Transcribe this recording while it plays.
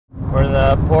We're in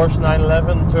a Porsche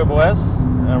 911 Turbo S,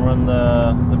 and we're in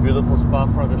the beautiful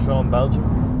Spa-Francorchamps in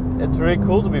Belgium. It's really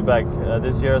cool to be back.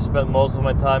 This year I spent most of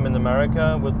my time in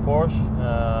America with Porsche.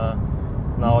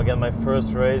 It's now again my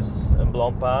first race in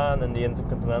Blancpain in the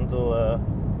Intercontinental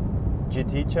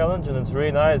GT Challenge, and it's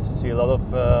really nice. You see a lot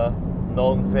of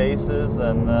known faces,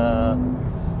 and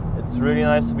it's really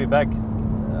nice to be back.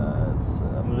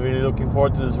 I'm really looking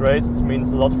forward to this race. It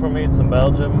means a lot for me. It's in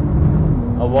Belgium.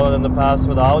 I won it in the past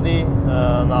with Audi.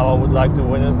 Now I would like to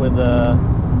win it with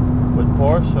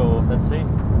Porsche. So let's see.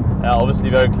 Obviously,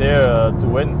 very clear to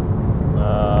win.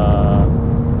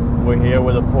 We're here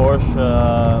with a Porsche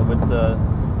with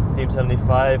Team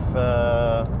 75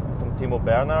 from Timo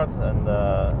Bernhard, and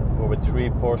we're with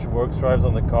 3 Porsche works drivers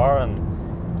on the car, and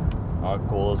our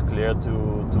goal is clear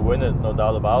to win it, no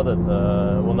doubt about it.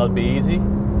 It will not be easy,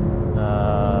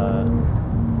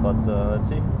 but let's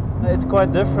see. It's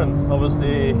quite different.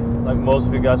 Obviously, like most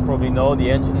of you guys probably know,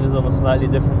 the engine is on a slightly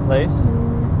different place,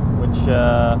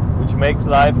 which makes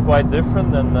life quite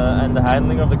different, and the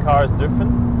handling of the car is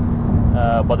different.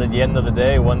 But at the end of the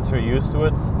day, once you're used to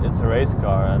it, it's a race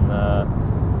car, and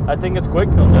I think it's quick.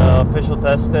 On the official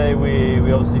test day,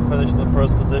 we obviously finished in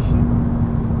first position,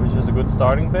 which is a good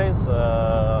starting base.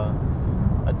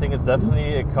 I think it's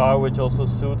definitely a car which also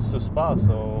suits to Spa,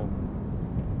 so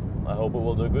I hope it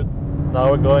will do good. Now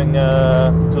we're going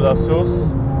to La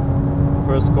Source,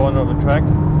 first corner of the track,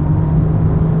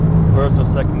 first or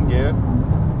second gear.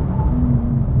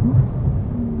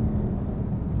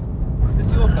 Is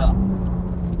this your car?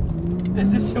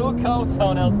 Is this your car or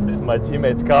someone else's? It's my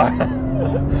teammate's car.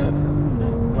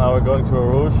 Now we're going to a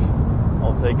Rouge.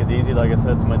 I'll take it easy. Like I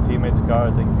said, it's my teammate's car.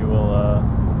 I think he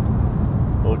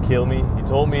will kill me. He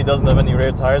told me he doesn't have any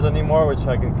rear tires anymore, which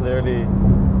I can clearly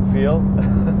feel.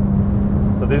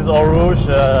 So this is all Rouge.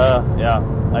 Yeah,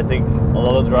 I think a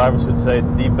lot of drivers would say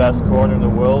the best corner in the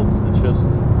world.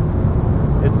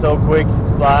 It's so quick,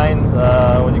 it's blind.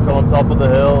 When you come on top of the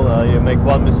hill, you make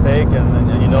one mistake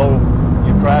and you know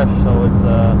you crash. So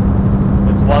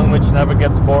it's one which never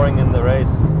gets boring in the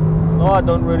race. No, I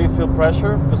don't really feel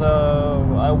pressure because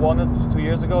I won it 2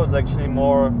 years ago. It's actually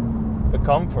more a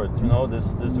comfort. You know,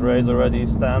 this race already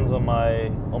stands on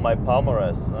my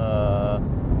palmarès.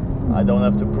 I don't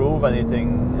have to prove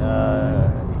anything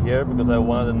here because I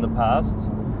won it in the past.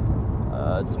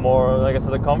 It's more, like I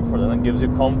said, a comfort, and it gives you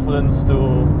confidence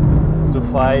to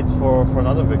fight for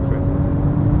another victory.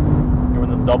 You're in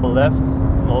the double left,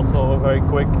 and also a very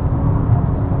quick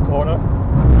corner,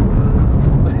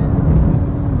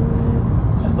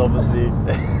 which is obviously,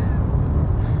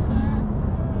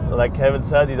 like Kevin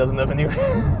said, he doesn't have any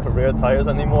rear tires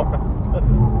anymore.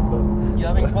 You're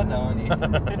having fun now, aren't you?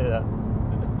 Yeah.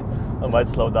 I might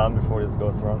slow down before this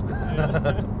goes wrong.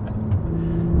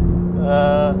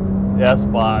 Yeah,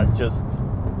 Spa is just...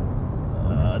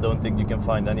 I don't think you can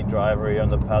find any driver here on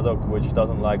the paddock which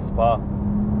doesn't like Spa.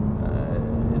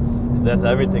 There's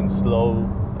everything: slow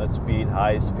speed,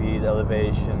 high speed,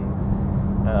 elevation.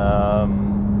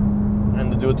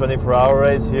 And to do a 24-hour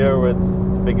race here with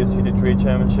the biggest GT3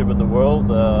 championship in the world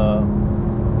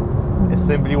is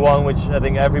simply one which I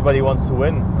think everybody wants to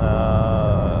win.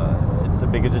 It's the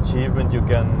biggest achievement you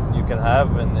can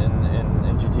have in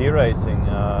GT racing.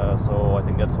 So I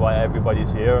think that's why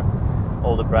everybody's here.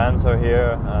 All the brands are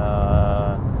here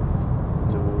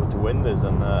to win this,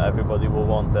 and everybody will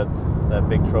want that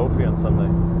big trophy on Sunday.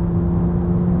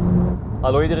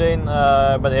 Hallo iedereen,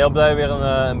 ik ben heel blij weer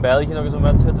in België nog eens een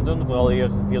wedstrijd te doen. Vooral hier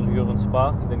 4 uur van Spa.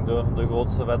 Ik denk de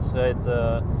grootste wedstrijd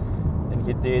in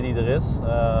GT die er is.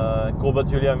 Ik hoop dat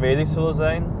jullie aanwezig zullen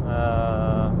zijn.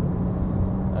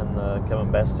 Ik ga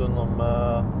mijn best doen om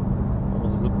er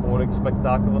zo goed mogelijk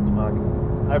spektakel van te maken.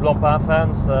 Hi Blancpain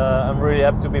fans, I'm really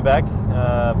happy to be back.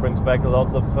 Brings back a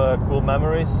lot of cool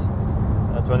memories.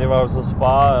 24 hours of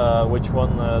Spa, which one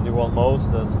do you want most?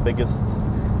 It's the biggest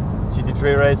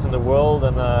GT3 race in the world,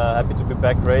 and happy to be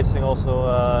back racing also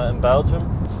in Belgium.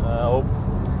 I hope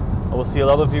I will see a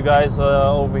lot of you guys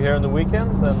over here in the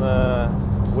weekend, and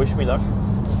wish me luck.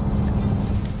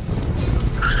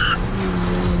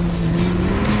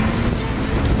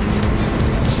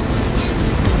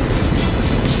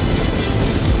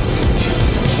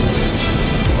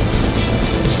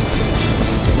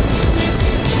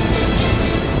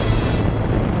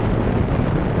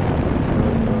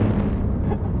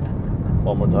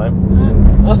 One more time.